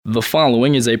The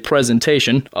following is a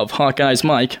presentation of Hawkeyes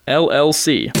Mike,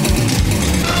 LLC.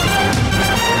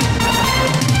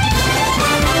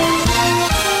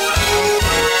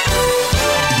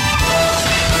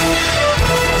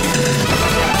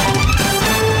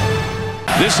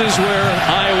 This is where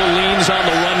Iowa leans on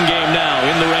the run game now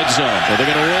in the red zone. So they're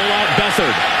going to roll out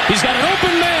Beathard. He's got an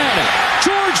open man.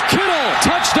 George Kittle,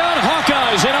 touchdown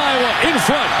Hawkeyes, and Iowa in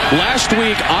front. Last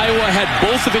week, Iowa had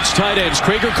both of its tight ends,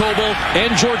 Craig Coble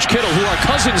and George Kittle, who are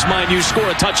cousins, mind you, score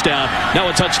a touchdown. Now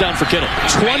a touchdown for Kittle.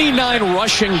 29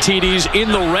 rushing TDs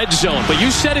in the red zone. But you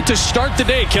said it to start the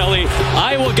day, Kelly.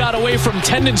 Iowa got away from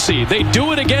tendency. They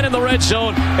do it again in the red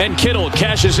zone, and Kittle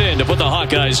cashes in to put the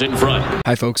Hawkeyes in front.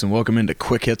 Hi, folks, and welcome into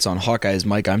Quick Hits on Hawkeyes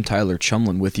Mike. I'm Tyler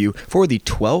Chumlin with you for the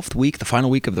 12th week, the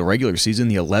final week of the regular season.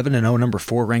 The 11-0 number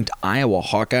 4 ranked Iowa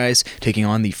Hawkeyes taking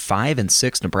on the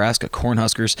 5-6 Nebraska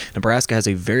Cornhuskers. Nebraska has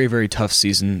a very, very tough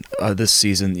season this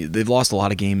season. They've lost a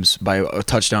lot of games by a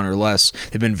touchdown or less.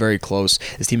 They've been very close.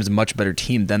 This team is a much better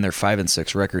team than their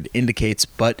 5-6 record indicates,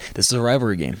 but this is a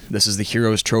rivalry game. This is the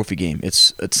Heroes Trophy game.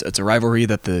 It's a rivalry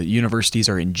that the universities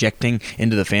are injecting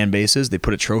into the fan bases. They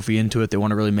put a trophy into it. They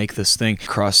want to really make this thing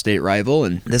cross-state rival,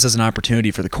 and this is an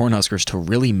opportunity for the Cornhuskers to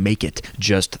really make it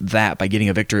just that by getting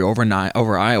a victory over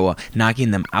Iowa,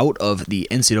 knocking them out of the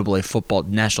NCAA football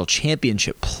national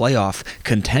championship playoff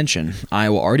contention.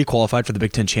 Iowa already qualified for the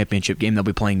Big Ten championship game. They'll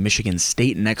be playing Michigan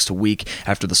State next week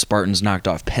after the Spartans knocked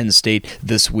off Penn State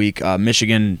this week.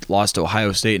 Michigan lost to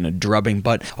Ohio State in a drubbing,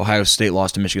 but Ohio State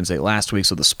lost to Michigan State last week,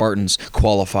 so the Spartans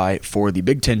qualify for the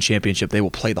Big Ten championship. They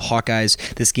will play the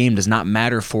Hawkeyes. This game does not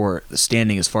matter for the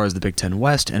standing as far as the Big Ten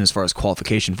West and as far as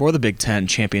qualification for the Big Ten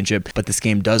championship, but this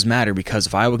game does matter because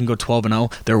if Iowa can go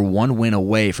 12-0, they're one win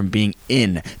away from being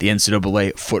in the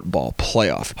NCAA football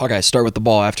playoff. Hawkeyes start with the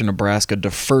ball after Nebraska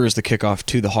defers the kickoff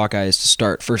to the Hawkeyes to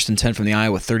start. 1st and 10 from the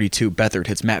Iowa 32. Beathard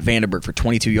hits Matt Vandenberg for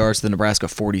 22 yards to the Nebraska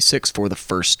 46 for the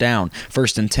first down.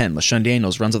 1st and 10. LaShawn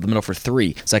Daniels runs up the middle for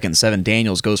 3. 2nd and 7.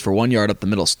 Daniels goes for 1 yard up the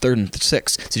middle. 3rd and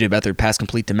 6. CJ Beathard pass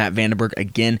complete to Matt Vandenberg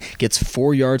again. Gets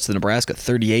 4 yards to the Nebraska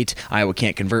 38. Iowa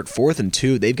can't convert. 4th and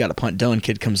 2. They've got a punt. Dylan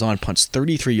Kidd comes on, punts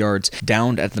 33 yards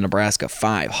down at the Nebraska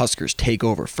 5. Huskers take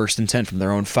over. 1st and 10 from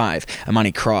their own 5.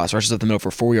 Amani Cross rushes up the middle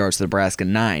for 4 yards to Nebraska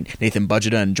 9. Nathan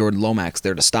Budgeta and Jordan Lomax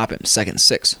there to stop him. 2nd and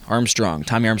 6.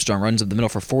 Tommy Armstrong runs up the middle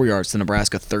for 4 yards to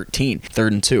Nebraska 13. 3rd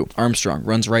and 2. Armstrong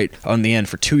runs right on the end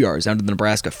for 2 yards down to the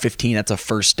Nebraska 15. That's a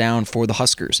first down for the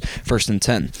Huskers. 1st and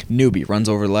 10. Newby runs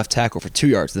over left tackle for 2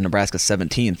 yards to the Nebraska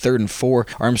 17. 3rd and 4.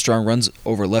 Armstrong runs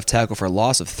over left tackle for a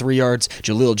loss of 3 yards.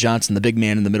 Jaleel Johnson, the big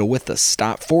man in the middle with the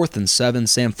stop. 4th and 7.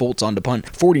 Sam Foltz on to punt.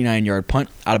 49-yard punt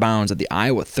out of bounds at the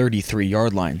Iowa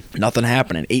 33-yard line. Nothing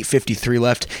happening. 8:53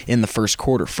 left in the first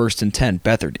quarter. 1st and 10.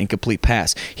 Beathard, incomplete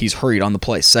pass. He's hurried on the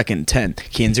play. 2nd and 10.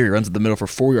 Kanziri runs at the middle for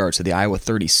 4 yards to the Iowa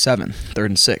 37. 3rd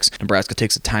and 6. Nebraska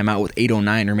takes a timeout with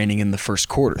 8:09 remaining in the first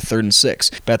quarter. 3rd and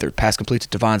 6. Beathard, pass complete to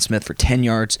Devon Smith for 10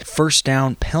 yards. First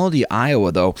down, penalty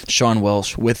Iowa though. Sean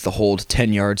Welsh with the hold,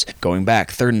 10 yards. Going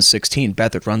back, 3rd and 16.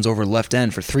 Beathard runs over left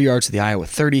end for 3 yards to the Iowa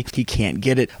 30. He can't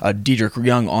get it. Dedrick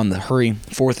Young on the hurry.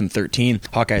 4th and 13.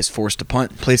 Hawkeyes forced to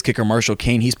punt. Place kicker Marshall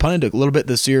Kane. He's punted a little bit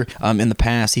this year. In the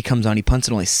past, he comes on. He punts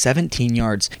it only 17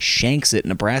 yards. Shanks it.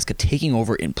 Nebraska taking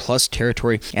over in plus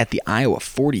territory at the Iowa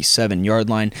 47-yard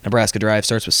line. Nebraska drive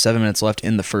starts with 7 minutes left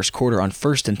in the first quarter. On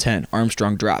 1st and 10,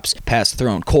 Armstrong drops. Pass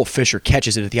thrown. Cole Fisher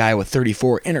catches it at the Iowa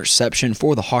 34. Interception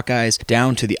for the Hawkeyes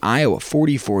down to the Iowa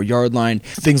 44-yard line.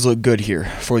 Things look good here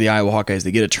for the Iowa Hawkeyes.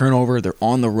 They get a turnover. They're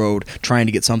on the road trying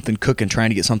to get something cooking, trying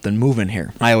to get something moving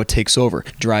here. Iowa takes over.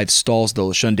 Drive stalls though.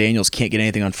 LaShawn Daniels can't get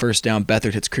anything on first down.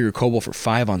 Beathard hits Krieger Coble for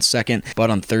 5 on 2nd, but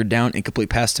on 3rd down, incomplete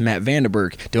pass to Matt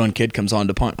Vandenberg. Dylan Kidd comes on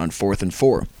to punt on 4th and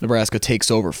 4. Nebraska takes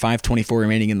over. 5:24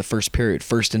 remaining in the first period.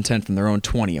 1st and 10 from their own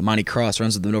 20. Amani Cross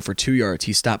runs to the middle for 2 yards.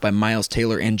 He's stopped by Miles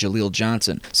Taylor and Jaleel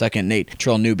Johnson. 2nd and 8.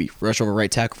 Trell Newby rush over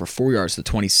right tackle for 4 yards to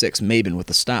 26. Maben with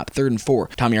the stop. 3rd and 4.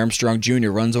 Tommy Armstrong Jr.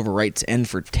 runs over right to end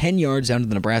for 10 yards down to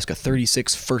the Nebraska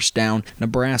 36. First down,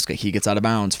 Nebraska. He gets out of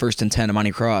bounds. 1st and 10.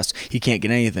 Amani Cross. He can't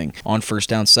get anything. On first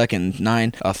down, 2nd and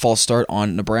 9. A false start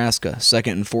on Nebraska.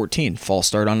 2nd and 14. False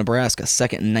start on Nebraska.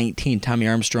 2nd and 19. Tommy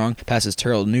Armstrong passes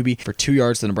Terrell Newby for 2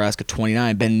 yards to Nebraska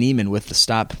 29. Ben Neiman with the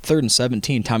stop. 3rd and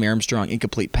 17. Tommy Armstrong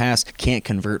incomplete pass. Can't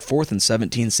convert. 4th and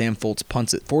 17. Sam Foltz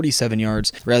punts it 47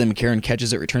 yards. Riley McCarron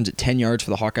catches it. Returns it 10 yards for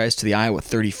the Hawkeyes to the Iowa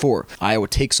 34. Iowa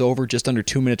takes over. Just under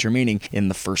 2 minutes remaining in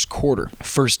the first quarter.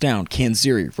 First down.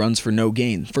 Kanziri runs for no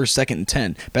gain. 2nd and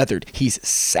 10. Beathard. He's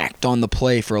sacked on the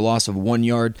play for a loss of 1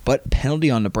 yard, but penalty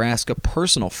on Nebraska.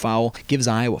 Personal foul gives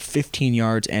Iowa 15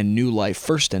 yards and new life.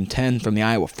 1st and 10 from the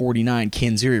Iowa 49.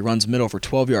 Kanziri runs runs middle for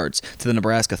 12 yards to the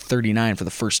Nebraska 39 for the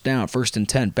first down. 1st and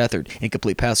 10, Beathard.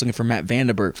 Incomplete pass looking for Matt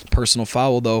Vandenberg. Personal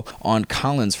foul, though, on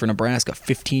Collins for Nebraska.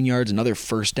 15 yards, another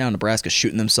first down. Nebraska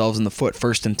shooting themselves in the foot.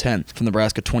 1st and 10 from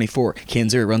Nebraska 24.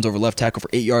 Kanzeri runs over left tackle for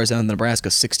 8 yards down to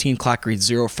Nebraska 16. Clock reads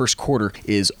 0. First quarter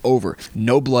is over.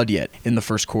 No blood yet in the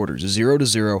first quarter.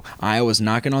 0-0. Iowa's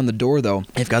knocking on the door, though.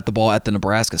 They've got the ball at the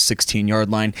Nebraska 16-yard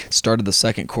line. Started the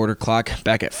second quarter clock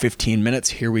back at 15 minutes.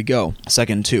 Here we go.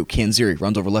 2nd and 2. Kanzeri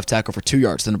runs over left tackle for 2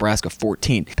 yards to Nebraska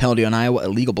 14. Penalty on Iowa.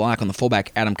 Illegal block on the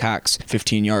fullback Adam Cox.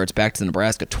 15 yards back to the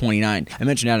Nebraska 29. I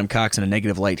mentioned Adam Cox in a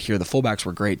negative light here. The fullbacks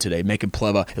were great today. Macon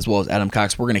Pleva as well as Adam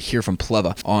Cox. We're going to hear from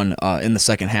Pleva on in the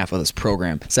second half of this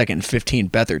program. 2nd and 15.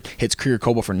 Beathard hits Krier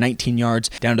Coble for 19 yards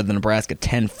down to the Nebraska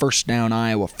 10. First down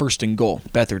Iowa. 1st and goal.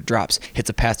 Beathard drops. Hits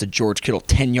a pass to George Kittle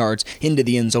 10 yards into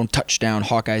the end zone. Touchdown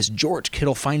Hawkeyes. George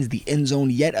Kittle finds the end zone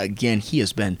yet again. He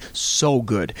has been so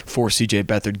good for CJ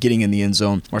Beathard getting in the end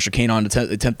zone. Marshall Kane on to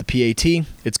attempt the PAT.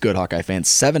 It's good, Hawkeye fans.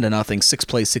 7-0. 6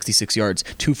 plays, 66 yards,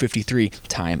 2:53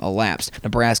 time elapsed.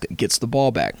 Nebraska gets the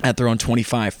ball back at their own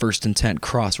 25. 1st and 10.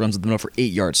 Cross runs the middle for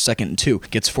 8 yards. 2nd and 2.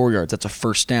 Gets 4 yards. That's a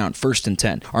first down. 1st and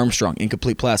 10. Armstrong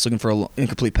incomplete pass looking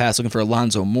for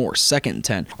Alonzo Moore. 2nd and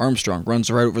 10. Armstrong runs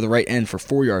right over the right end for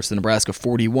 4 yards to Nebraska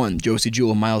 41. Josie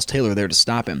Jewell and Miles Taylor there to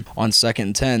stop him. On 2nd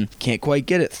and 10. Can't quite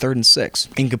get it. 3rd and 6.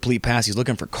 Incomplete pass. He's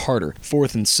looking for Carter.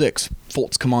 4th and 6.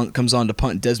 Fultz comes on to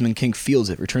punt. Desmond King fields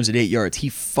it, returns it 8 yards. He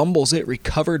fumbles it,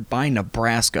 recovered by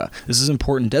Nebraska. This is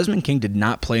important. Desmond King did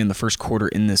not play in the first quarter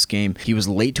in this game. He was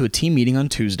late to a team meeting on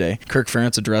Tuesday. Kirk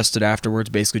Ferentz addressed it afterwards,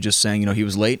 basically just saying, he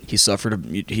was late. He suffered.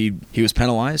 He was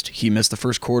penalized. He missed the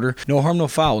first quarter. No harm, no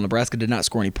foul. Nebraska did not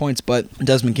score any points, but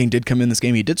Desmond King did come in this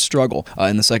game. He did struggle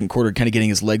in the second quarter, kind of getting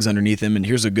his legs underneath him, and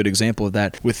here's a good example of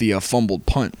that with the fumbled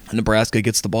punt. Nebraska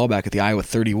gets the ball back at the Iowa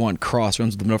 31. Cross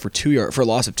runs the middle for a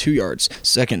loss of 2 yards.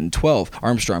 2nd and 12.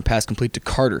 Armstrong pass complete to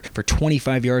Carter for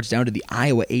 25 yards down to the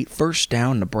Iowa 8. First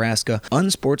down, Nebraska.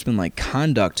 Unsportsmanlike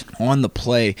conduct on the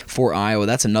play for Iowa.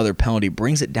 That's another penalty.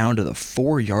 Brings it down to the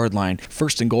 4-yard line.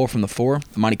 1st and goal from the 4.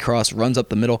 Amani Cross runs up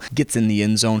the middle, gets in the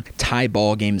end zone. Tie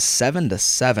ball game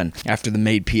 7-7 after the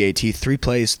made PAT. 3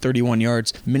 plays, 31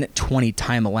 yards, minute 20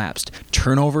 time elapsed.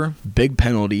 Turnover, big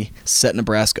penalty, set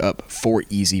Nebraska up for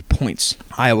easy points.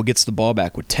 Iowa gets the ball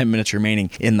back with 10 minutes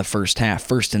remaining in the first half.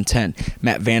 1st and 10.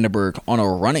 Matt Vandenberg on a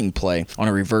running play on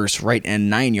a reverse right end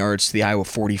 9 yards to the Iowa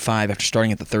 45 after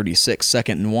starting at the 36.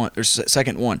 Second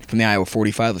one from the Iowa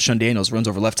 45. LaShawn Daniels runs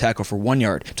over left tackle for 1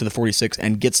 yard to the 46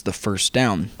 and gets the first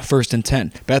down. 1st and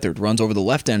 10. Beathard runs over the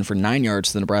left end for 9 yards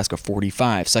to the Nebraska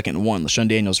 45. 2nd and 1. LaShawn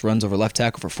Daniels runs over left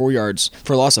tackle for 4 yards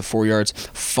for a loss of 4 yards.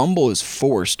 Fumble is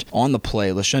forced on the play.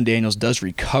 LaShawn Daniels does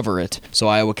recover it, so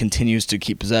Iowa continues to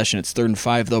keep possession. It's 3rd and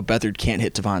 5 though. Beathard can't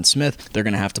hit Tavon Smith. They're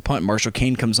going to have to punt. Marshall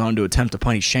Kane comes on to attempt to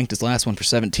punt. He shanked his last one for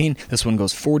 17. This one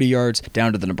goes 40 yards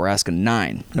down to the Nebraska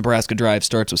 9. Nebraska drive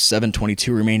starts with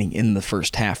 7:22 remaining in the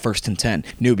first half. 1st and 10.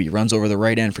 Newby runs over the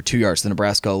right end for 2 yards to the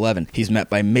Nebraska 11. He's met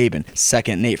by Maben.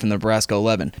 2nd and 8 from the Nebraska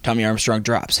 11. Tommy Armstrong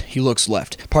drops. He looks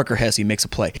left. Parker Hesse makes a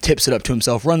play. Tips it up to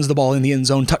himself. Runs the ball in the end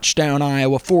zone. Touchdown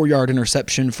Iowa. 4-yard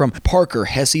interception from Parker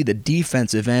Hesse, the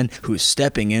defensive end who's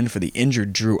stepping in for the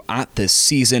injured Drew Ott this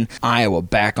season. Iowa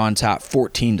back on top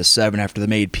 14-7 after the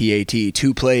made PAT.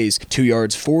 2 plays, 2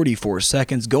 yards, 44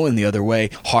 seconds, going the other way.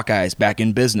 Hawkeyes back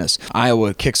in business.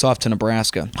 Iowa kicks off to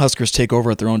Nebraska. Huskers take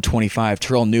over at their own 25.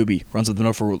 Terrell Newby runs up the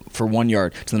middle for 1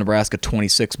 yard to the Nebraska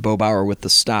 26. Bo Bauer with the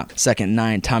stop. 2nd and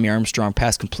 9. Tommy Armstrong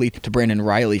pass complete to Brandon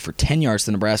Riley for 10 yards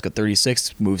to Nebraska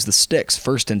 36. Moves the sticks.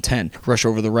 1st and 10. Rush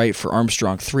over the right for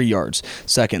Armstrong 3 yards.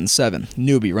 2nd and 7.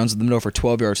 Newby runs up the middle for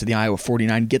 12 yards to the Iowa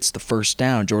 49. Gets the first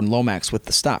down. Jordan Lomax with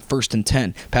the stop. 1st and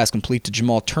 10. Pass complete to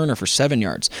Jamal Turner for 7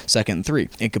 yards. 2nd and 3.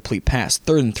 Incomplete pass.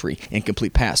 3rd and 3.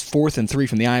 Incomplete pass. 4th and 3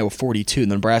 from the Iowa 42.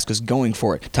 The Nebraska's going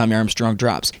for it. Tommy Armstrong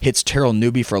drops. Hits Terrell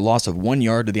Newby for a loss of 1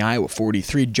 yard to the Iowa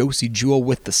 43. Josie Jewell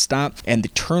with the stop and the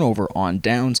turnover on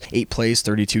downs. 8 plays,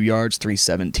 32 yards,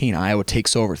 3:17. Iowa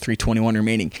takes over. 3:21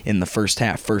 remaining in the first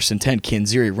half. 1st and 10.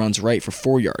 Kanzeri runs right for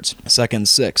 4 yards. 2nd and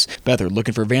 6. Beathard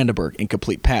looking for Vandenberg.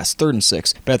 Incomplete pass. 3rd and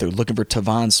 6. Beathard looking for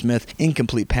Tavon Smith.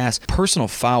 Incomplete pass. Personal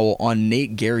foul on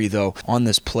Nate Gary, though, on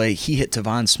this play. He hit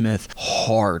Tavon Smith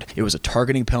hard. It was a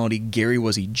targeting penalty. Gary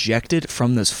was ejected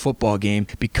from this football game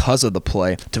because of the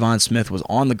play. Tavon Smith was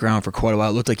on the ground for quite a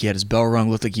while. It looked like he had his bell rung.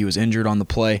 Looked like he was injured on the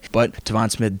play, but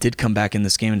Tavon Smith did come back in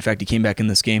this game. In fact, he came back in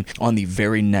this game on the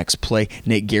very next play.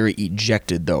 Nate Gary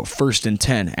ejected, though. 1st and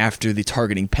 10 after the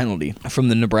targeting penalty from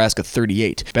the Nebraska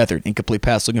 38. Beathard, incomplete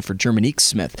pass looking for Jermanique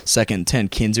Smith. 2nd and 10.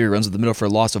 Kanzeri runs at the middle for a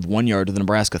loss of 1 yard to the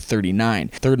Nebraska 39.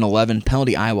 3rd and 11.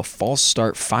 Penalty Iowa. False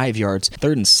start 5 yards.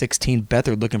 3rd and 16.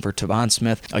 Beathard looking for Tavon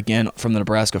Smith again from the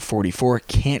Nebraska 44,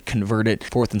 can't convert it.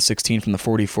 4th and 16 from the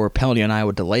 44, penalty on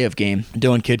Iowa, delay of game.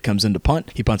 Dylan Kidd comes in to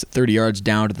punt. He punts it 30 yards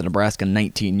down to the Nebraska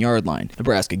 19-yard line.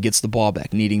 Nebraska gets the ball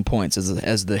back, needing points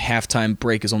as the halftime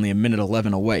break is only a minute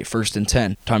 11 away. 1st and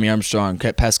 10. Tommy Armstrong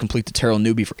pass complete to Terrell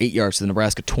Newby for 8 yards to the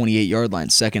Nebraska 28-yard line.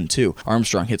 2nd and 2.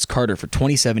 Armstrong hits Carter for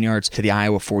 27 yards to the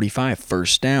Iowa 45.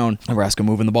 1st down. Nebraska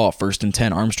moving the ball. 1st and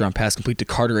 10. Armstrong pass complete to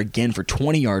Carter again for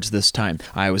 20 yards this time.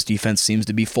 Iowa's defense seems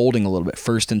to be folding a little bit.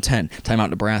 1st and 10. Timeout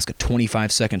Nebraska.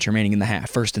 25 seconds remaining in the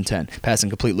half. 1st and 10. Passing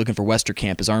complete looking for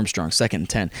Westerkamp is Armstrong. 2nd and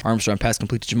 10. Armstrong pass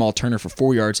complete to Jamal Turner for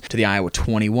 4 yards to the Iowa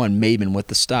 21. Maben with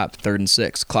the stop. 3rd and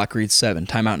 6. Clock reads 7.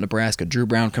 Timeout Nebraska. Drew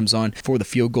Brown comes on for the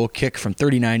field goal kick from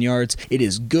 39 yards. It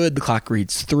is good. The clock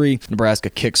reads 3. Nebraska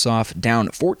kicks off down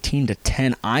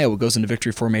 14-10. Iowa goes into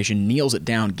victory formation, kneels it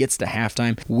down, gets to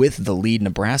halftime with the lead.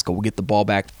 Nebraska will get the ball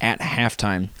back at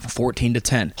halftime.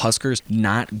 14-10. Huskers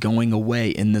not going away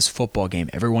in this football game.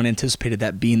 Everyone anticipated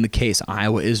that being the case.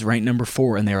 Iowa is ranked number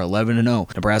 4 and they're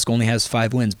 11-0. Nebraska only has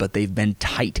 5 wins, but they've been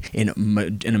tight in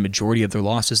a majority of their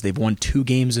losses. They've won 2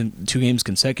 games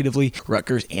consecutively,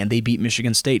 Rutgers, and they beat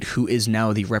Michigan State, who is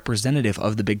now the representative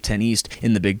of the Big Ten East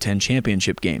in the Big Ten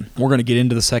championship game. We're going to get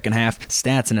into the second half,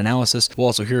 stats and analysis. We'll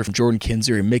also hear from Jordan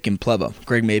Kinsey, Mick Pleva,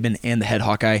 Greg Maben, and the head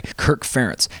Hawkeye, Kirk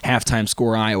Ferentz. Halftime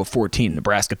score, Iowa 14,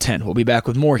 Nebraska 10. We'll be back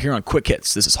with more here on Quick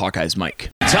Hits. This is Hawkeye's Mike.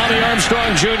 Tommy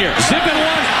Armstrong Jr. zipping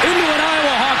one into an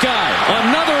Iowa Hawkeye.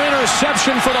 Another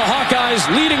interception for the Hawkeyes,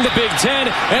 leading the Big Ten,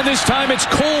 and this time it's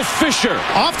Cole Fisher.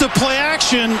 Off the play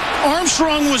action,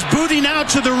 Armstrong was booting out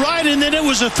to the right, and then it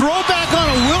was a throwback on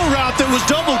a wheel route that was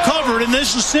double covered, and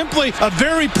this is simply a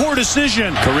very poor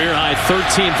decision. Career-high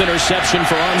 13th interception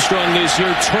for Armstrong this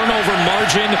year. Turnover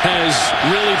margin has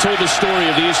really told the story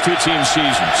of these two teams'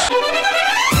 seasons.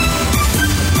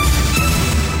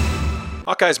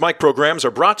 Hawkeye's Mike programs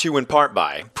are brought to you in part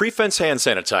by Prefense Hand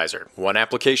Sanitizer. One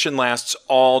application lasts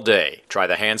all day. Try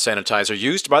the hand sanitizer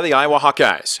used by the Iowa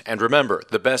Hawkeyes. And remember,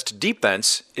 the best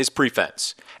defense is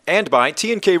Prefense. And by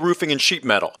T&K Roofing and Sheet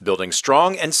Metal, building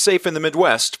strong and safe in the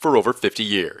Midwest for over 50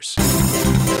 years.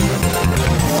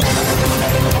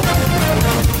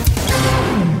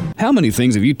 How many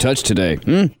things have you touched today?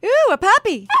 Ooh, a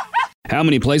puppy. How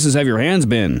many places have your hands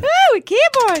been? Ooh, a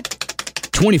keyboard.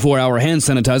 24-hour hand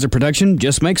sanitizer protection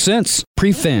just makes sense.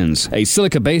 Prefens, a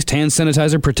silica-based hand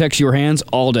sanitizer, protects your hands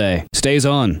all day. Stays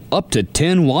on up to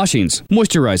 10 washings.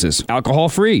 Moisturizes,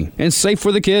 alcohol-free, and safe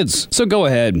for the kids. So go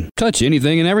ahead, touch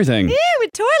anything and everything. Ew, a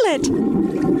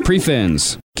toilet.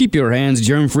 Prefens, keep your hands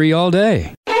germ-free all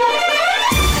day.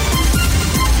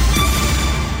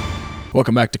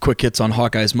 Welcome back to Quick Hits on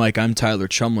Hawkeye's Mike. I'm Tyler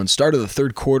Chumlin. Start of the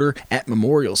third quarter at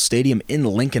Memorial Stadium in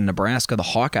Lincoln, Nebraska. The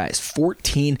Hawkeyes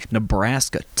 14,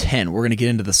 Nebraska 10. We're going to get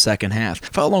into the second half.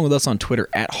 Follow along with us on Twitter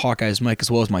at Hawkeye's Mike, as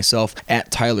well as myself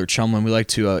at Tyler Chumlin. We like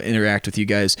to interact with you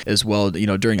guys as well,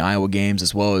 during Iowa games,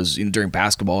 as well as during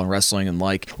basketball and wrestling and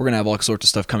like. We're going to have all sorts of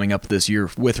stuff coming up this year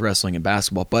with wrestling and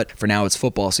basketball, but for now it's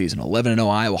football season. 11-0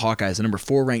 Iowa Hawkeyes, the number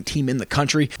 4 ranked team in the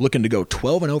country, looking to go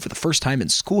 12-0 for the first time in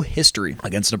school history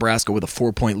against Nebraska with a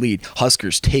 4-point lead.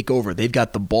 Huskers take over. They've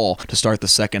got the ball to start the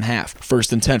second half.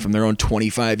 1st and 10 from their own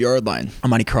 25-yard line.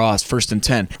 Amani Cross, 1st and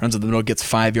 10, runs in the middle, gets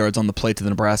 5 yards on the play to the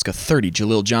Nebraska 30.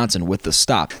 Jaleel Johnson with the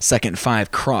stop. 2nd and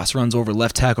 5, Cross runs over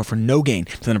left tackle for no gain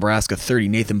to the Nebraska 30.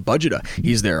 Nathan Budgeta,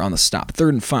 he's there on the stop. 3rd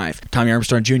and 5, Tommy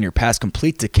Armstrong Jr. pass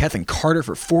complete to Kethan Carter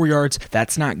for 4 yards.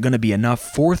 That's not going to be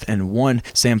enough. 4th and 1,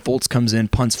 Sam Foltz comes in,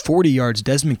 punts 40 yards.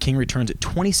 Desmond King returns at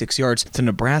 26 yards to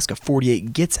Nebraska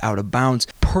 48, gets out of bounds.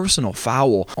 Personal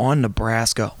foul on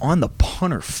Nebraska on the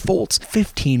punter Foltz.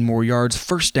 15 more yards.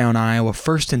 1st down Iowa.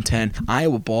 1st and 10.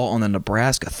 Iowa ball on the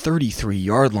Nebraska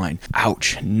 33-yard line.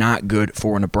 Ouch. Not good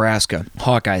for Nebraska.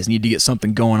 Hawkeyes need to get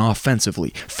something going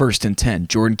offensively. 1st and 10.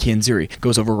 Jordan Kinsey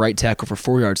goes over right tackle for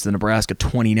 4 yards to the Nebraska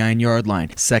 29-yard line.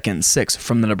 2nd and 6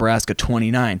 from the Nebraska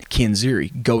 29. Kinsey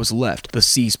goes left. The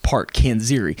C's part.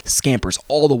 Kinsey scampers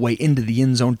all the way into the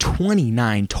end zone.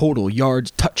 29 total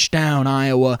yards. Touchdown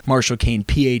Iowa. Marshall Kane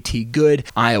PAT good.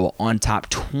 Iowa on top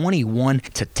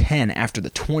 21-10 after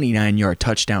the 29-yard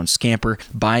touchdown scamper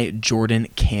by Jordan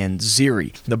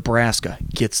Kinsey. Nebraska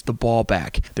gets the ball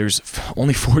back. There's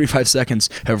only 45 seconds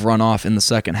have run off in the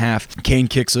second half. Kane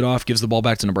kicks it off, gives the ball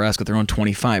back to Nebraska at their own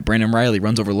 25. Brandon Riley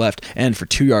runs over left and for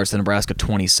 2 yards to Nebraska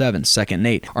 27. 2nd and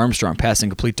 8. Armstrong passing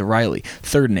complete to Riley.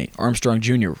 3rd and 8. Armstrong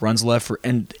Jr. runs left for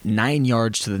 9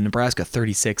 yards to the Nebraska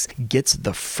 36. Gets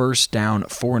the 1st down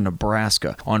for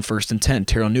Nebraska. On 1st and 10,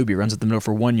 Terrell Newby Newby runs up the middle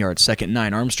for 1 yard. 2nd and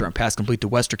 9. Armstrong pass complete to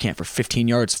Westerkamp for 15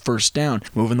 yards. First down.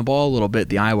 Moving the ball a little bit.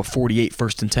 The Iowa 48,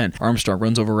 1st and 10. Armstrong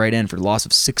runs over right end for the loss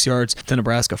of 6 yards to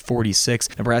Nebraska 46.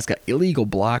 Nebraska illegal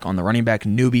block on the running back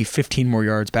Newby. 15 more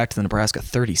yards back to the Nebraska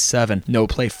 37. No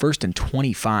play. 1st and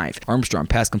 25. Armstrong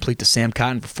pass complete to Sam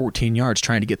Cotton for 14 yards,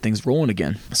 trying to get things rolling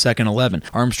again. 2nd 11.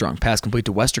 Armstrong pass complete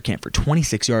to Westerkamp for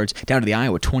 26 yards down to the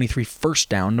Iowa 23. First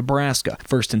down Nebraska.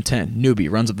 1st and 10. Newby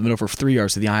runs up the middle for 3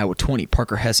 yards to the Iowa 20.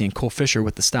 Parker Hesse and Cole Fisher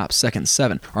with the stop. 2nd and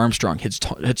 7. Armstrong hits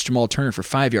Jamal Turner for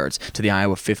 5 yards to the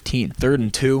Iowa 15. 3rd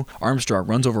and 2. Armstrong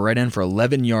runs over right end for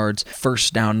 11 yards.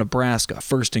 First down Nebraska.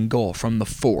 1st and goal from the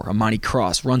 4. Amani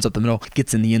Cross runs up the middle,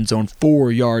 gets in the end zone,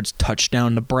 4 yards.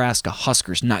 Touchdown Nebraska.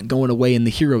 Huskers not going away in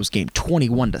the Heroes game.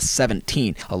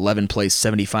 21-17. 11 plays,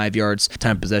 75 yards.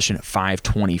 Time of possession at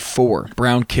 5:24.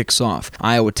 Brown kicks off.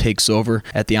 Iowa takes over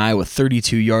at the Iowa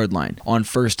 32-yard line on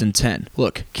 1st and 10.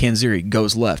 Look, Kanziri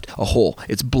goes left. A hole.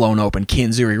 It's blown open.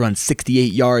 Kanziri runs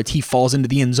 68 yards. He falls into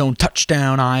the end zone.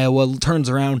 Touchdown Iowa. Turns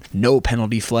around. No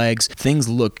penalty flags. Things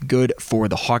look good for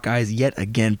the Hawkeyes yet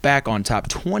again. Back on top,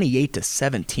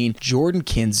 28-17. Jordan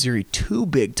Kanziri, 2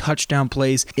 big touchdown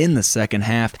plays in the second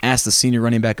half. Asked the senior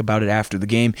running back about it after the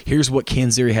game. Here's what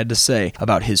Kanziri had to say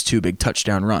about his 2 big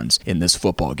touchdown runs in this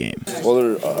football game. Well,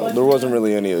 there wasn't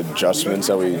really any adjustments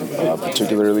that we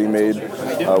particularly made.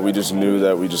 We just knew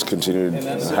that we just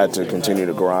had to continue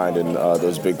to grind, and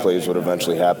those big plays would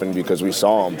eventually happen because we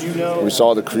saw them. We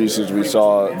saw the creases, we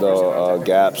saw the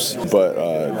gaps, but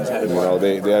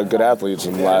they had good athletes.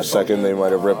 In the last second, they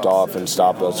might have ripped off and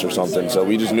stopped us or something. So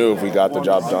we just knew if we got the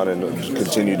job done and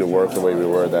continued to work the way we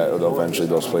were, that eventually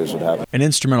those plays would happen. An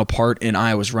instrumental part in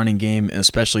Iowa's running game, and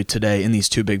especially today in these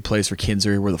 2 big plays for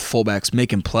Kanziri, were the fullbacks.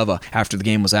 Macon Pleva, after the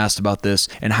game, was asked about this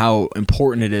and how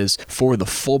important it is for the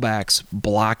fullbacks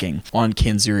blocking on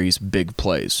Kanziri's big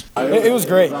plays. It was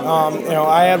great.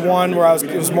 I had one where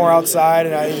it was more outside,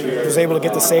 and I was able to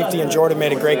get the safety, and Jordan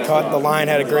made a great cut. The line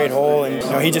had a great hole,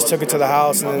 and he just took it to the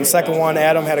house. And then the second one,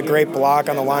 Adam had a great block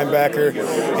on the linebacker,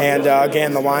 and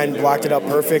again, the line blocked it up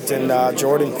perfect, and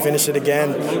Jordan finished it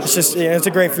again. It's just, it's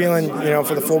a great feeling,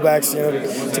 for the fullbacks,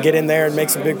 to get in there and make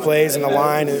some big plays in the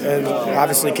line, and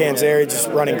obviously Kanziri just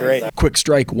running great. Quick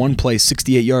strike, 1 play,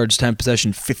 68 yards, time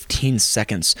possession 15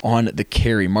 seconds on the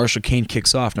carry. Marshall Kane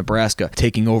kicks off. Nebraska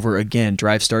taking over again.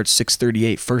 Drive starts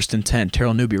 6:38, 1st and 10.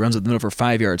 Terrell Newby runs up the middle for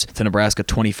 5 yards to Nebraska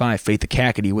 25. Faith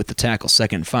Cackety with the tackle,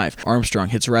 2nd and 5. Armstrong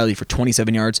hits Riley for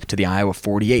 27 yards to the Iowa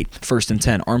 48. 1st and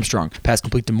 10. Armstrong pass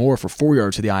complete to Moore for 4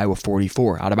 yards to the Iowa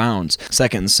 44. Out of bounds.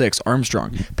 2nd and 6.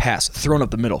 Armstrong pass thrown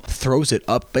up the middle. Throws it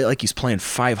up like he's playing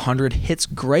 500. Hits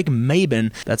Greg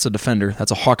Maben. That's a defender.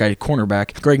 That's a Hawkeye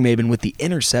cornerback. Greg Maben with the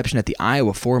interception at the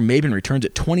Iowa 4. Maben returns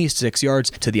it 26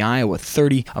 yards to the Iowa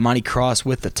 30. Amani Cross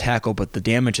with the tackle, but the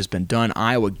damage has been done.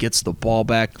 Iowa gets the ball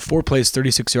back. 4 plays,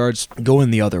 36 yards,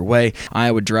 going the other way.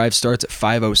 Iowa drive starts at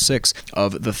 5:06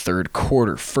 of the 3rd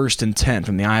quarter. 1st and 10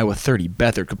 from the Iowa 30.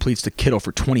 Beathard completes to Kittle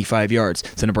for 25 yards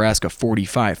to Nebraska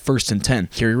 45. 1st and 10.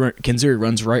 Kanziri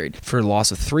runs right for a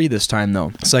loss of 3 this time,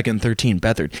 though. 2nd and 13.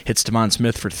 Beathard hits Devon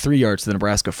Smith for 3 yards to the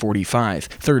Nebraska 45.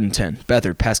 3rd and 10.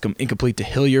 Beathard pass incomplete to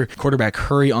Hillier. Quarterback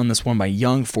hurry on this one by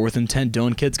Young. 4th and 10.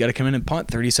 Dylan Kidd's got to come in and punt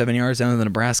 37 yards down to the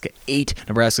Nebraska 8.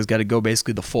 Nebraska's got to go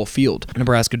basically the full field.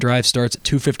 Nebraska drive starts at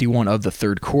 2:51 of the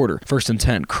 3rd quarter. 1st and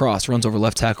 10. Cross runs over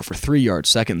left tackle for 3 yards.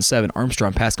 2nd and 7.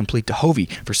 Armstrong pass complete to Hovey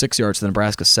for 6 yards to the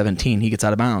Nebraska 17. He gets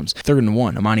out of bounds. 3rd and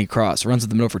 1. Amani Cross runs at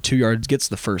the middle for 2 yards, gets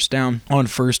the first down. On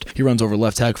 1st, he runs over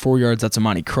left tackle 4 yards. That's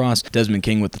Amani Cross. Desmond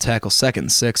King with the tackle. 2nd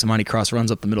and 6. Amani Cross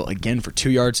runs up the middle again for 2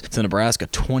 yards to Nebraska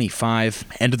 25.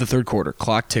 End of the 3rd quarter.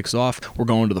 Clock ticks off. We're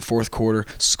going to the 4th quarter.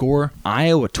 Score: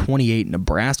 Iowa 28,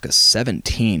 Nebraska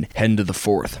 17. Heading to the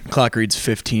 4th. Clock reads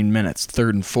 15 minutes.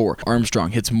 3rd and 4.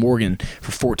 Armstrong hits Morgan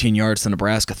for 14 yards to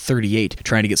Nebraska 38.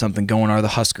 Trying to get something going are the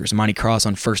Huskers. Amani Cross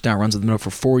on 1st down runs at the middle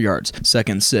for 4 yards.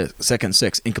 2nd and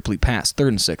 6. Incomplete pass. 3rd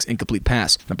and 6. Incomplete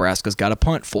pass. Nebraska's got a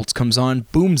punt. Fultz comes on.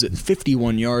 Booms it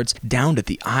 51 yards down to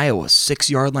the Iowa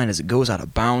 6-yard line as it goes out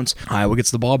of bounds. Iowa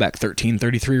gets the ball back.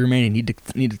 13:33 remaining.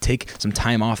 Need to take some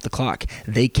time off the clock.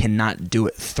 They cannot do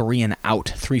it. 3 and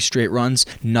out. 3 straight runs.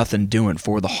 Nothing doing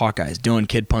for the Hawkeyes. Dylan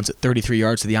Kidd punts at 33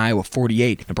 yards to the Iowa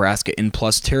 48. Nebraska in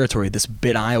plus territory. This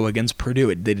bit Iowa against Purdue.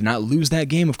 They did not lose that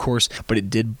game, of course, but it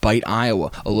did bite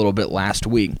Iowa a little bit last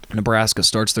week. Nebraska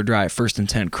starts their drive. 1st and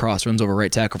 10. Cross runs over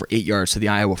right tackle for 8 yards to the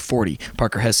Iowa 40.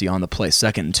 Parker Hesse on the play.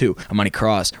 2nd and 2. Amani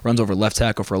Cross runs over left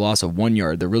tackle for a loss of 1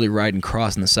 yard. They're really riding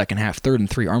Cross in the second half. 3rd and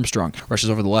 3. Armstrong rushes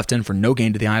over the left end for no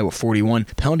gain to the Iowa 41.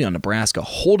 Penalty on Nebraska.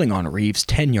 Holding on Reeves.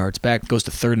 10 yards back. Goes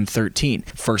to 3rd and 13.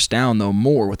 First down, though,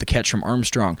 Moore with the catch from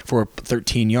Armstrong for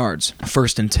 13 yards.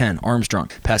 1st and 10. Armstrong.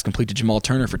 Pass complete to Jamal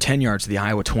Turner for 10 yards to the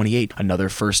Iowa 28. Another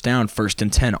first down, 1st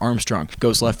and 10. Armstrong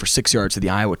goes left for 6 yards to the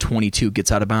Iowa 22,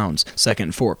 gets out of bounds. 2nd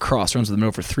and 4. Cross runs with the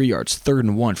middle for 3 yards. 3rd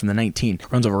and 1 from the 19.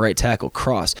 Runs over right tackle.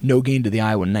 Cross. No gain to the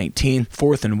Iowa 19.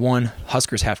 4th and 1.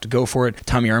 Huskers have to go for it.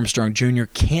 Tommy Armstrong Jr.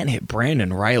 can't hit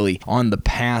Brandon Riley on the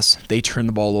pass. They turn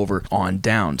the ball over on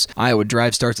downs. Iowa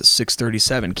drive starts at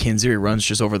 6:37. Kanziri runs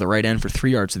just over the right end for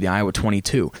 3 yards to the Iowa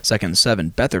 22. 2nd and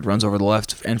 7. Beathard runs over the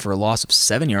left end for a loss of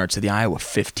 7 yards to the Iowa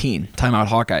 15. Timeout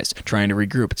Hawkeyes trying to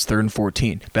regroup. It's 3rd and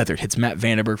 14. Beathard hits Matt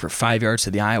Vandenberg for 5 yards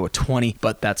to the Iowa 20,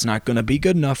 but that's not going to be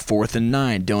good enough. 4th and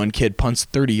 9. Dylan Kidd punts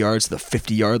 30 yards to the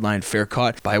 50-yard line. Fair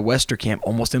caught by Westerkamp,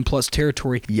 almost in plus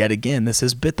territory. Yet again, this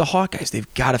has bit the Hawkeyes.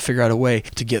 They've got to figure out a way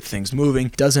to get things moving.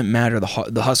 Doesn't matter.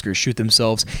 The Huskers shoot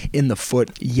themselves in the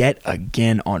foot yet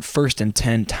again on 1st and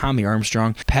 10. Tommy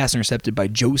Armstrong, pass intercepted by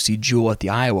Josie Jewell at the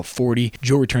Iowa 40.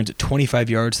 Jewell returns at 25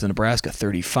 yards to the Nebraska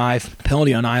 35.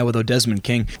 Penalty on Iowa, though. Desmond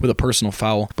King with a personal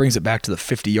foul brings it back to the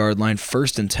 50-yard line.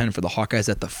 1st and 10 for the Hawkeyes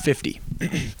at the 50.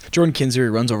 Jordan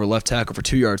Kanziri runs over left tackle for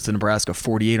 2 yards to Nebraska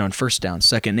 48 on 1st down.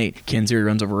 2nd and 8. Kanziri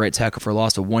runs over right tackle for a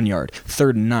loss of 1 yard.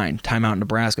 3rd and 9. Timeout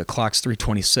Nebraska. Clock's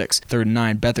 3:26. 3rd and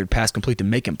 9. Beathard pass complete to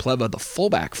Macon Pleva, the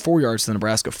fullback, 4 yards to the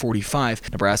Nebraska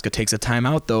 45. Nebraska takes a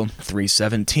timeout, though.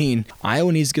 3:17.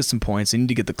 Iowa needs to get some points. They need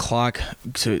to get the clock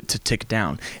to tick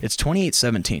down. It's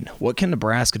 28-17. What can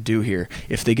Nebraska do here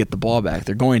if they get the ball back?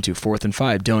 They're going to. 4th and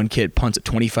 5. Dylan Kidd punts at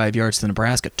 25 yards to the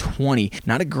Nebraska 20.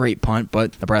 Not a great punt,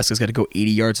 but Nebraska's got to go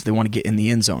 80 yards if they want to get in the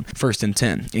end zone. 1st and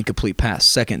 10. Incomplete pass.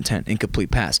 2nd and 10.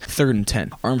 Incomplete pass. 3rd and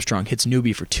 10. Armstrong hits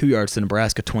Newby for 2 yards to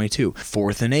Nebraska 22.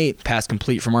 4th and 8. Pass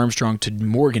complete from Armstrong to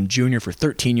Morgan Jr. for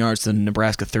 13 yards to the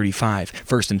Nebraska 35.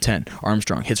 1st and 10.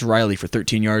 Armstrong hits Riley for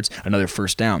 13 yards. Another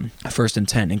first down. 1st and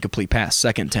 10. Incomplete pass.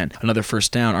 2nd and 10. Another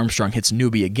first down. Armstrong hits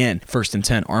Newby again. 1st and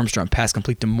 10. Armstrong pass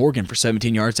complete to Morgan for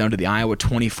 17 yards down to the Iowa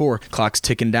 24. Clock's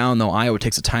ticking down, though. Iowa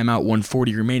takes a timeout.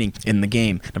 1:40 remaining in the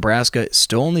game. Nebraska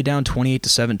still only down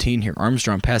 28-17 here.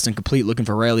 Armstrong pass incomplete, looking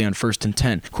for Riley on 1st and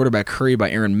 10. Quarterback hurry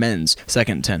by Aaron Menz.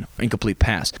 2nd and 10. Incomplete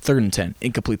pass. 3rd and 10.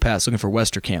 Incomplete pass, looking for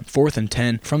Westerkamp. 4th and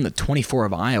 10 from the 24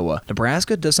 of Iowa.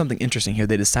 Nebraska does something interesting here.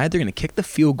 They decide they're going to kick the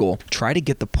field goal, try to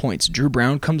get the points. Drew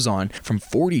Brown comes on from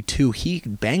 42. He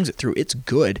bangs it through. It's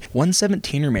good.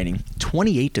 1:17 remaining.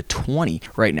 28-20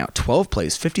 right now. 12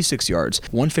 plays, 56 yards,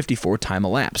 1:54 time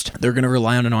elapsed. They're going to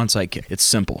rely on an onside kick. It's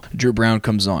simple. Drew Brown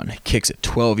comes on, kicks it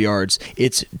 12 yards.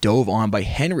 It's dove on by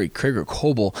Henry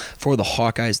Krieger-Coble for the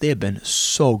Hawkeyes. They have been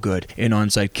so good in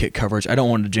onside kick coverage. I don't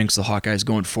want to jinx the Hawkeyes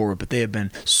going forward, but they have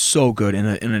been so good in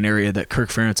an area that Kirk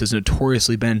Ferentz has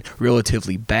notoriously been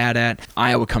relatively bad at.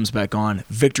 Iowa comes back on,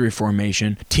 victory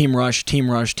formation, team rush,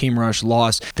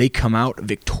 loss. They come out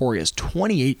victorious,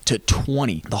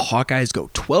 28-20. The Hawkeyes go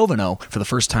 12-0 for the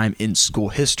first time in school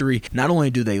history. Not only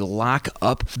do they lock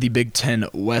up the Big Ten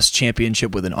West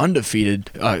Championship with an undefeated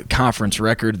conference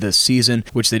record this season,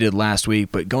 which they did last week,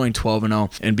 but going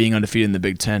 12-0 and being undefeated in the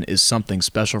Big Ten is something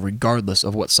special regardless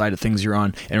of what side of things you're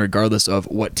on and regardless of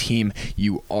what team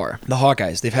you are. The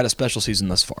Hawkeyes, they've had a special season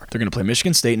thus far. They're going to play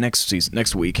Michigan State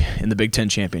next week in the Big Ten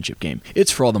Championship game.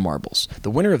 It's for all the marbles.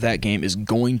 The winner of that game is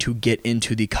going to get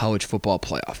into the college football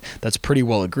playoff. That's pretty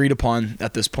well agreed upon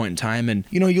at this point in time. And,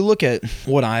 you look at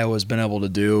what Iowa's been able to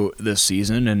do this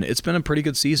season, and it's been a pretty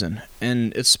good season.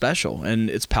 And it's special, and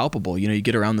it's palpable. You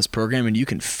get around this program, and you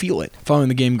can feel it. Following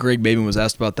the game, Greg Baben was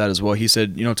asked about that as well. He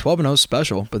said, 12-0 is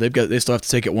special, but they still have to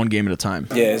take it one game at a time.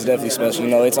 Yeah, it's definitely special.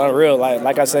 It's unreal.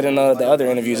 Like I said in the other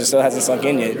interviews, it still hasn't sunk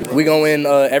in yet. We gonna win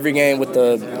every game with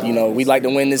the, we like to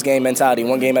win this game mentality,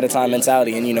 one game at a time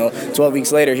mentality. And 12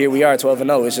 weeks later, here we are,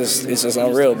 12-0. It's just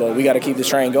unreal. But we got to keep this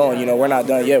train going. We're not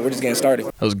done yet. We're just getting started.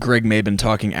 That was Greg Maben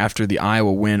talking after the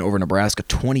Iowa win over Nebraska,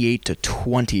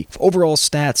 28-20. Overall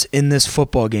stats in this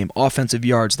football game: offensive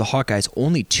yards, the Hawkeyes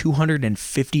only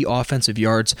 250 offensive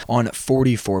yards on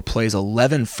 44 plays,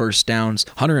 11 first downs,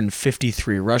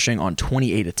 153 rushing on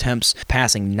 28 attempts,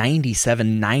 passing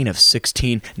 97, 9 of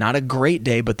 16. Not a great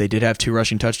day, but they did have 2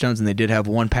 rushing touchdowns and they did have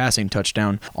 1 passing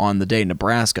touchdown on the day.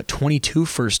 Nebraska, 22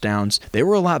 first downs. They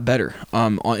were a lot better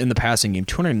in the passing game.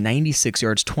 296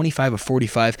 yards, 25 of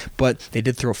 45, but they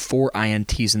did throw 4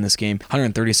 INTs in this game.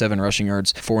 137 rushing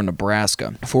yards for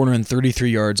Nebraska. 433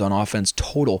 yards on offense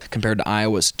total compared to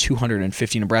Iowa's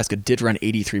 250. Nebraska did run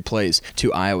 83 plays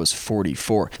to Iowa's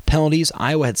 44. Penalties: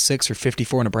 Iowa had 6 for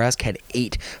 54. Nebraska had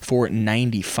 8 for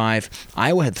 95.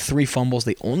 Iowa had 3 fumbles.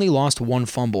 They only lost 1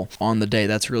 fumble on the day.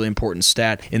 That's a really important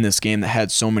stat in this game that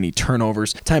had so many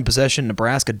turnovers. Time possession: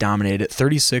 Nebraska dominated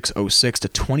 36-06 to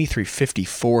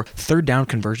 23-54. Third down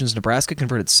conversions: Nebraska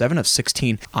converted 7 of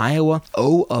 16. Iowa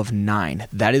 0 of 9.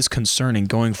 That is concerning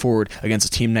going forward against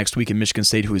a team next week in Michigan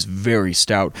State who is very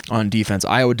stout on defense.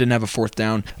 Iowa Iowa didn't have a fourth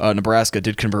down. Nebraska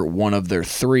did convert one of their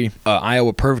three.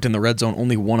 Iowa perfect in the red zone,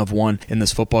 only 1 of 1 in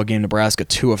this football game. Nebraska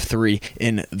 2 of 3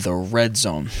 in the red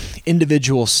zone.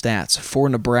 Individual stats for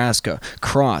Nebraska.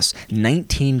 Cross,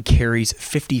 19 carries,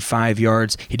 55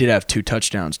 yards. He did have 2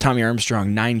 touchdowns. Tommy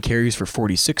Armstrong, 9 carries for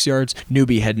 46 yards.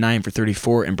 Newby had 9 for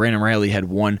 34, and Brandon Riley had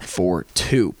 1 for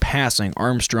 2. Passing,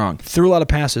 Armstrong threw a lot of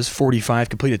passes, 45,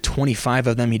 completed 25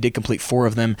 of them. He did complete 4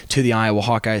 of them to the Iowa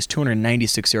Hawkeyes,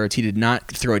 296 yards. He did not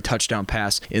throw a touchdown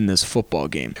pass in this football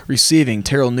game. Receiving,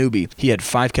 Terrell Newby, he had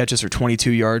 5 catches for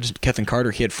 22 yards. Kethan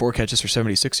Carter, he had 4 catches for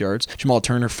 76 yards. Jamal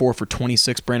Turner, 4 for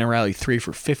 26. Brandon Riley, 3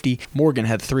 for 50. Morgan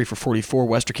had 3 for 44.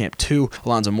 Westerkamp, 2.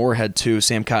 Alonzo Moore had 2.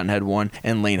 Sam Cotton had 1.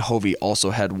 And Lane Hovey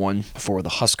also had 1 for the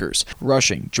Huskers.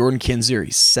 Rushing, Jordan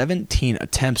Kinsiri, 17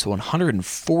 attempts,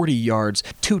 140 yards,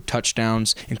 2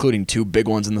 touchdowns, including 2 big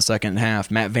ones in the second half.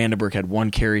 Matt Vandenberg had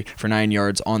 1 carry for 9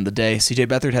 yards on the day. CJ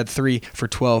Beathard had 3 for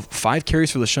 12. 5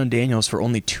 carries for LaShawn Daniels for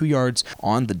only 2 yards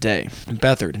on the day.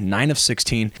 Beathard, 9 of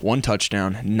 16, 1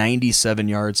 touchdown, 97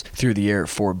 yards through the air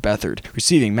for Beathard.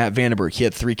 Receiving, Matt Vandenberg, he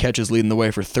had 3 catches leading the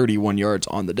way for 31 yards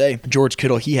on the day. George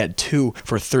Kittle, he had 2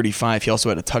 for 35. He also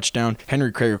had a touchdown.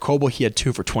 Henry Krager-Coble, he had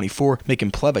 2 for 24.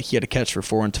 Macon Pleva, he had a catch for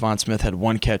 4, and Tavon Smith had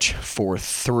 1 catch for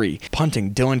 3.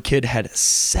 Punting, Dylan Kidd had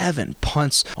 7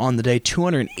 punts on the day,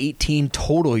 218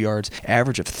 total yards,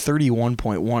 average of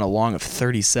 31.1, a long of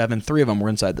 37. 3 of them were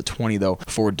inside the 20, though,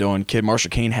 for Dylan Kidd. Marshall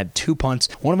Kane had 2 punts.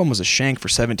 One of them was a shank for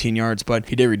 17 yards, but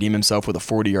he did redeem himself with a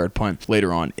 40-yard punt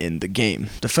later on in the game.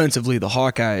 Defensively, the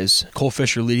Hawkeyes, Cole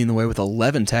Fisher leading the way with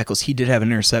 11 tackles. He did have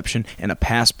an interception and a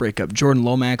pass breakup. Jordan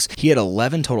Lomax, he had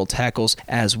 11 total tackles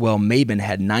as well. Maben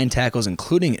had 9 tackles,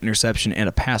 including an interception and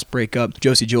a pass breakup.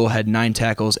 Josie Jewell had 9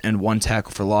 tackles and 1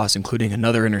 tackle for loss, including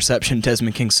another interception.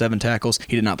 Desmond King, 7 tackles.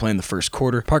 He did not play in the first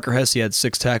quarter. Parker Hesse had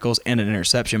 6 tackles and an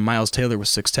interception. Miles Taylor with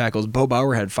 6 tackles. Bo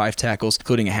Bauer had 5 tackles,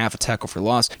 including a half a tackle for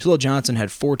loss. Jaleel Johnson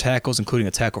had 4 tackles, including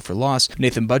a tackle for loss.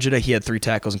 Nathan Budgeta, he had 3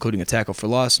 tackles, including a tackle for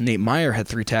loss. Nate Meyer had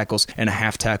 3 tackles and a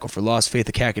half tackle for loss. Faith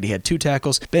Akakity had 2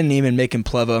 tackles. Ben Neiman, Macon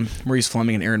Pleva, Maurice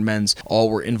Fleming, and Aaron Menz all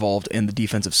were involved in the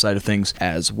defensive side of things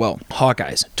as well.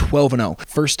 Hawkeyes, 12-0.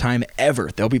 First time ever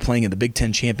they'll be playing in the Big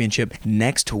Ten Championship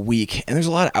next week, and there's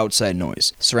a lot of outside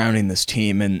noise surrounding this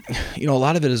team, and a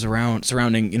lot of it is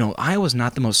surrounding, Iowa's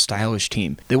not the most stylish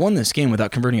team. They won this game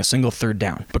without converting a single third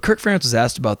down. But Kirk Ferentz was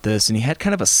asked about this, and he had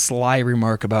kind of a sly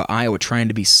remark about Iowa trying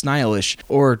to be stylish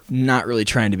or not really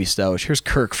trying to be stylish. Here's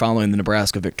Kirk following the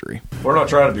Nebraska victory. We're not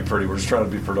trying to be pretty. We're just trying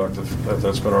to be productive.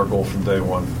 That's been our goal from day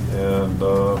one. And,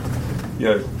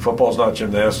 football's not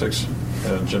gymnastics.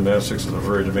 And gymnastics is a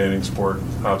very demanding sport,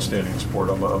 outstanding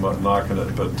sport. I'm not knocking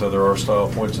it, but there are style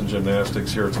points in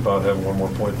gymnastics. Here it's about having 1 more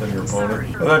point than your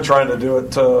opponent. And then trying to do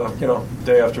it,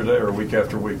 day after day or week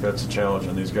after week. That's a challenge.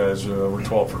 And these guys were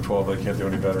 12 for 12. They can't do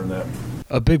any better than that.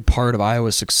 A big part of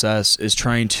Iowa's success is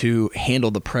trying to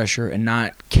handle the pressure and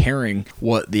not caring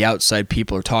what the outside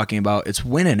people are talking about. It's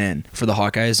winning in for the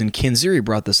Hawkeyes, and Kinsiri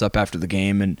brought this up after the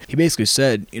game, and he basically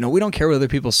said, we don't care what other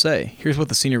people say. Here's what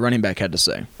the senior running back had to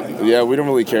say. Yeah, we don't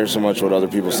really care so much what other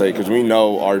people say because we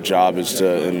know our job is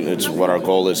and it's what our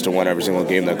goal is to win every single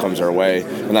game that comes our way,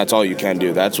 and that's all you can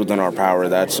do. That's within our power.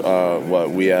 That's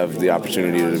what we have the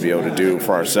opportunity to be able to do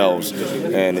for ourselves,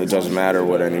 and it doesn't matter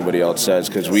what anybody else says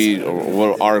because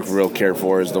what our real care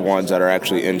for is the ones that are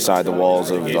actually inside the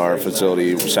walls of our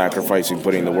facility, sacrificing,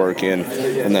 putting the work in,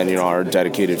 and then our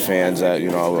dedicated fans that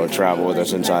travel with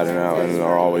us inside and out and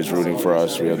are always rooting for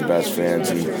us. We have the best fans,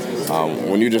 and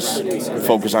when you just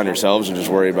focus on yourselves and just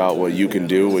worry about what you can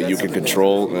do, what you can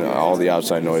control, all the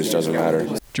outside noise doesn't matter.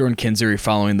 Jordan Kinsiri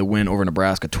following the win over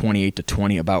Nebraska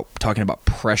 28-20 talking about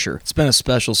pressure. It's been a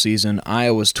special season.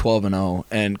 Iowa's 12-0,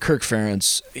 and Kirk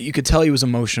Ferentz, you could tell he was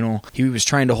emotional. He was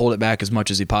trying to hold it back as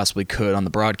much as he possibly could on the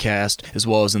broadcast as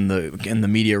well as in the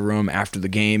media room after the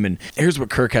game. And here's what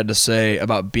Kirk had to say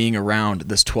about being around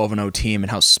this 12-0 team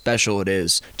and how special it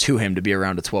is to him to be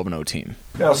around a 12-0 team.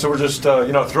 Yeah, so we're just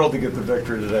thrilled to get the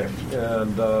victory today,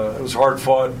 and it was hard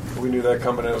fought. We knew that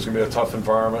coming in. It was going to be a tough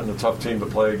environment and a tough team to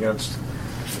play against.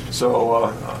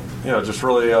 So, just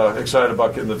really excited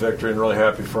about getting the victory and really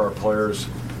happy for our players.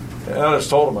 And I just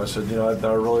told them, I said, I'm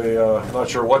really not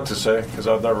sure what to say because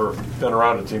I've never been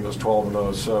around a team that's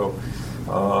 12-0. So,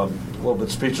 a little bit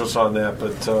speechless on that.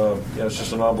 But, it's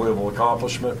just an unbelievable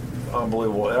accomplishment,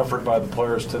 unbelievable effort by the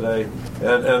players today.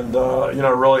 And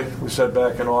really, we said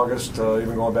back in August,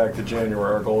 even going back to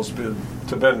January, our goal has been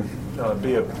to win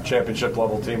be a championship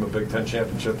level team, a Big Ten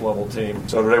championship level team.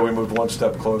 So today we moved one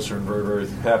step closer and very, very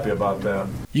happy about that.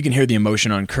 You can hear the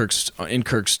emotion in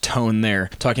Kirk's tone there,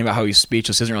 talking about how he's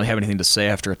speechless, doesn't really have anything to say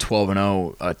after a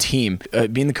 12-0 team.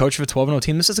 Being the coach of a 12-0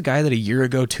 team, this is a guy that a year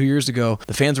ago, 2 years ago,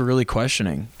 the fans were really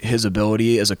questioning his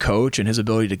ability as a coach and his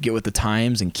ability to get with the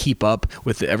times and keep up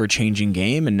with the ever-changing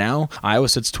game. And now Iowa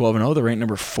sits 12-0. They're ranked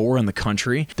number 4 in the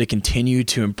country. They continue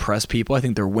to impress people. I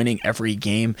think they're winning every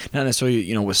game, not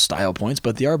necessarily with style points,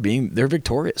 but they're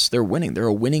victorious. They're winning. They're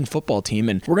a winning football team,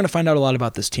 and we're going to find out a lot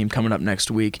about this team coming up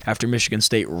next week after Michigan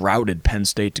State routed Penn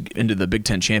State into the Big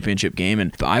Ten championship game.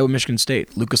 And the Iowa-Michigan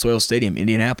State, Lucas Oil Stadium,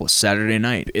 Indianapolis, Saturday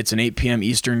night. It's an 8 p.m.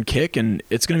 Eastern kick, and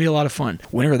it's going to be a lot of fun.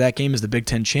 Winner of that game is the Big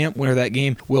Ten champ. Winner of that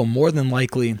game will more than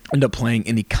likely end up playing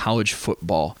in the college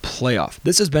football playoff.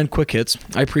 This has been Quick Hits.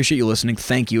 I appreciate you listening.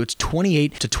 Thank you. It's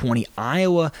 28-20.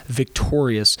 Iowa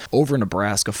victorious over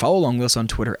Nebraska. Follow along with us on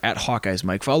Twitter at Hawkeyes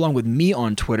Mike. Follow along with me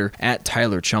on Twitter at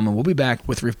Tyler Chumlin. We'll be back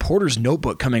with Reporter's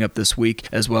Notebook coming up this week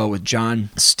as well with John,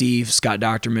 Steve, Scott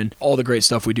Docterman, all the great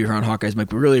stuff we do here on Hawkeyes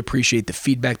Mike. We really appreciate the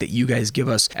feedback that you guys give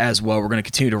us as well. We're going to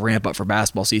continue to ramp up for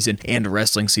basketball season and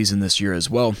wrestling season this year as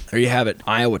well. There you have it.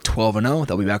 Iowa 12-0.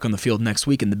 They'll be back on the field next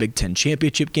week in the Big Ten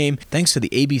championship game. Thanks to the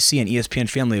ABC and ESPN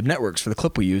family of networks for the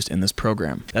clip we used in this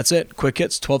program. That's it. Quick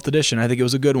Hits, 12th edition. I think it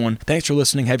was a good one. Thanks for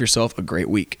listening. Have yourself a great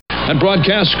week. And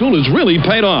broadcast school has really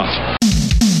paid off.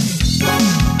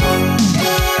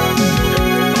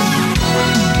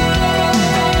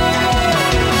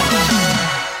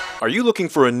 Are you looking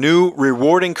for a new,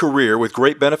 rewarding career with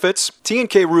great benefits?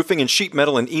 T&K Roofing and Sheet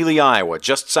Metal in Ely, Iowa,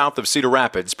 just south of Cedar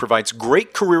Rapids, provides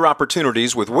great career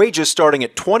opportunities with wages starting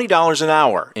at $20 an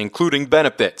hour, including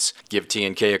benefits. Give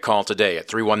T&K a call today at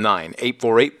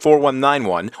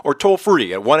 319-848-4191 or toll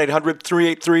free at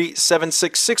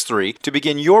 1-800-383-7663 to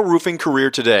begin your roofing career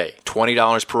today.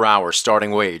 $20 per hour starting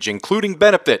wage, including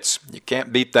benefits. You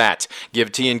can't beat that.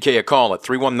 Give T&K a call at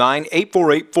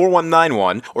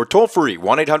 319-848-4191 or toll free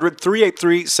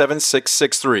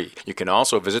 1-800-383-7663. You can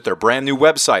also visit their brand new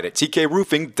website at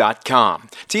tkroofing.com.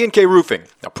 T&K Roofing,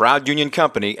 a proud union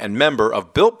company and member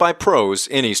of Built by Pros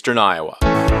in Eastern Iowa.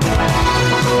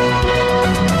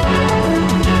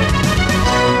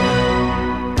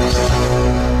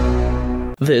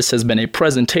 This has been a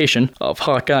presentation of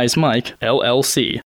Hawkeyes Mike, LLC.